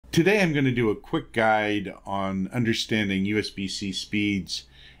Today I'm going to do a quick guide on understanding USB-C speeds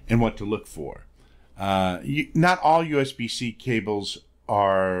and what to look for. Not all USB-C cables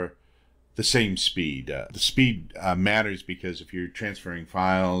are the same speed. The speed matters because if you're transferring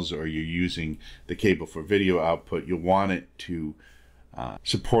files or you're using the cable for video output, you'll want it to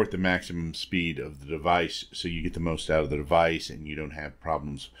support the maximum speed of the device so you get the most out of the device and you don't have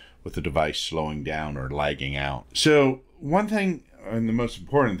problems with the device slowing down or lagging out. So one thing, and the most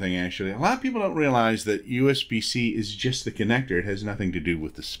important thing actually, a lot of people don't realize that USB-C is just the connector. It has nothing to do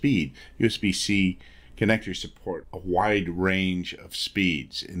with the speed. USB-C connectors support a wide range of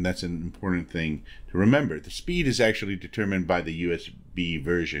speeds, and that's an important thing to remember. The speed is actually determined by the USB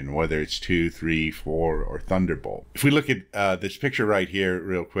version, whether it's 2, 3, 4, or Thunderbolt. If we look at this picture right here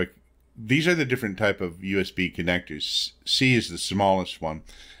real quick, these are the different type of USB connectors. C is the smallest one,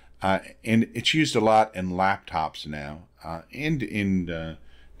 and it's used a lot in laptops now and in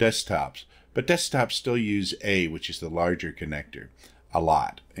desktops. But desktops still use A, which is the larger connector, a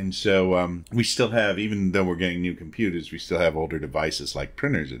lot. And so we still have, even though we're getting new computers, we still have older devices like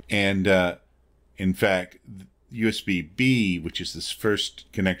printers. And in fact, USB-B, which is this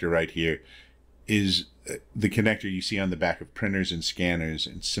first connector right here, is the connector you see on the back of printers and scanners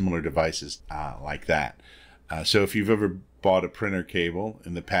and similar devices like that. So if you've ever bought a printer cable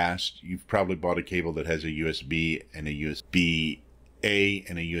in the past, you've probably bought a cable that has a USB and a USB-A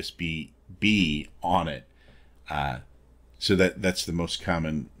and a USB-B on it. So that's the most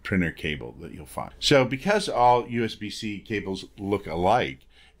common printer cable that you'll find. So because all USB-C cables look alike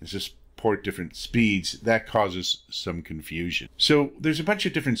and support different speeds, that causes some confusion. So there's a bunch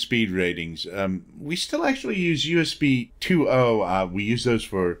of different speed ratings. We still actually use USB 2.0. We use those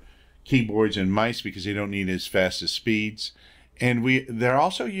for keyboards and mice because they don't need as fast as speeds. And they're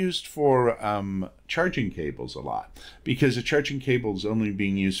also used for charging cables a lot, because a charging cable is only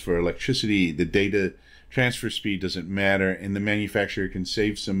being used for electricity. The data transfer speed doesn't matter, and the manufacturer can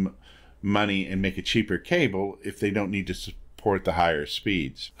save some money and make a cheaper cable if they don't need to support the higher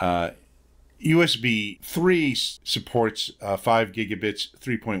speeds. USB 3 supports 5 gigabits,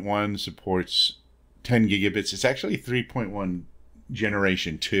 3.1 supports 10 gigabits. It's actually 3.1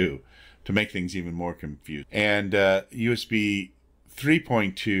 generation 2 to make things even more confusing. And USB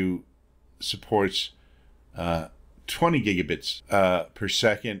 3.2 supports 20 gigabits per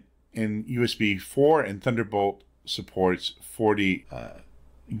second, and USB 4 and Thunderbolt supports 40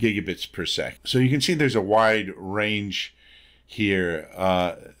 gigabits per second. So you can see there's a wide range here.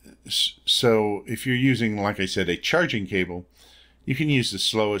 So if you're using, like I said, a charging cable, you can use the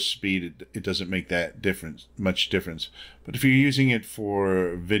slowest speed. It doesn't make that much difference. But if you're using it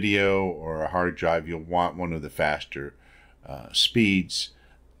for video or a hard drive, you'll want one of the faster speeds.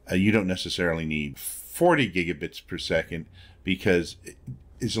 You don't necessarily need 40 gigabits per second, because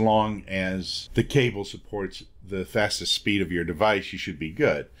as long as the cable supports the fastest speed of your device, you should be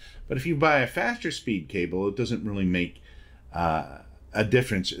good. But if you buy a faster speed cable, it doesn't really make a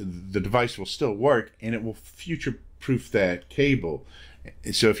difference. The device will still work, and it will future-proof that cable.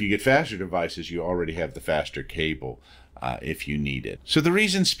 So if you get faster devices, you already have the faster cable if you need it. So the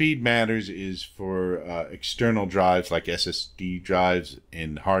reason speed matters is for external drives like SSD drives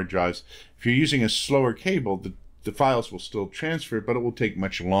and hard drives. If you're using a slower cable, the files will still transfer, but it will take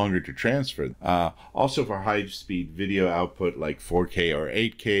much longer to transfer. Also for high-speed video output like 4K or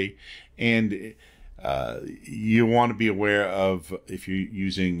 8K, and you want to be aware of, if you're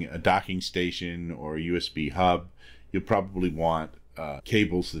using a docking station or a USB hub, you'll probably want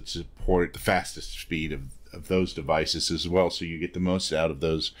cables that support the fastest speed of those devices as well, so you get the most out of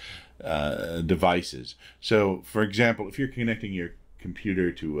those devices. So for example, if you're connecting your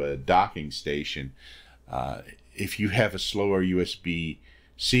computer to a docking station, if you have a slower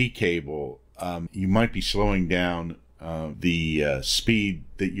USB-C cable, you might be slowing down the speed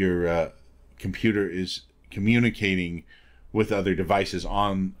that your computer is communicating with other devices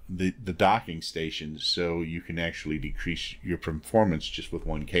on the docking stations, so you can actually decrease your performance just with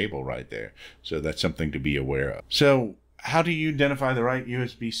one cable right there. So that's something to be aware of. So how do you identify the right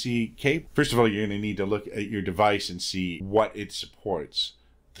USB-C cable? First of all, you're going to need to look at your device and see what it supports,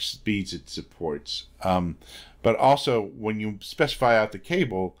 the speeds it supports. But also, when you specify out the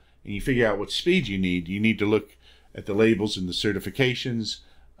cable and you figure out what speed you need to look at the labels and the certifications.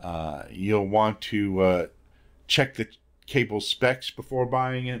 You'll want to check the cable specs before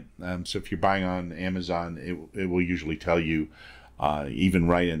buying it. So if you're buying on Amazon, it will usually tell you, even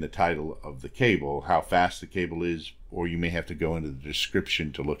right in the title of the cable, how fast the cable is, or you may have to go into the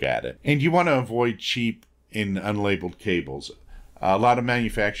description to look at it. And you want to avoid cheap and unlabeled cables. A lot of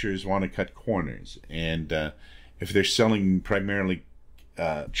manufacturers want to cut corners, and if they're selling primarily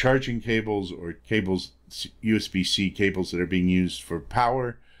charging cables or cables, USB-C cables that are being used for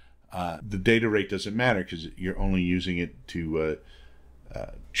power, the data rate doesn't matter because you're only using it to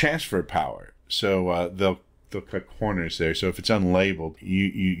transfer power. So they'll cut corners there. So if it's unlabeled,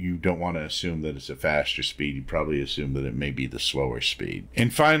 you don't want to assume that it's a faster speed. You probably assume that it may be the slower speed.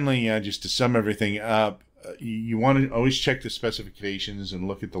 And finally, just to sum everything up, you want to always check the specifications and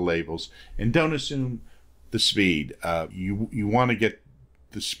look at the labels, and don't assume the speed. You want to get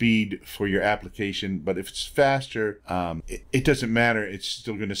the speed for your application, but if it's faster, it doesn't matter. It's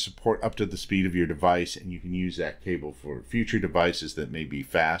still going to support up to the speed of your device, and you can use that cable for future devices that may be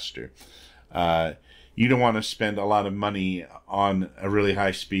faster. You don't want to spend a lot of money on a really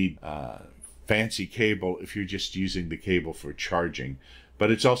high speed fancy cable if you're just using the cable for charging. But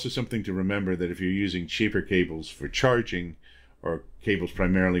it's also something to remember that if you're using cheaper cables for charging, or cables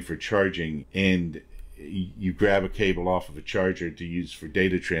primarily for charging, and you grab a cable off of a charger to use for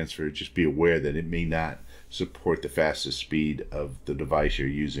data transfer, just be aware that it may not support the fastest speed of the device you're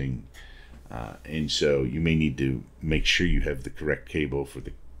using. And so you may need to make sure you have the correct cable for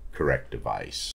the correct device.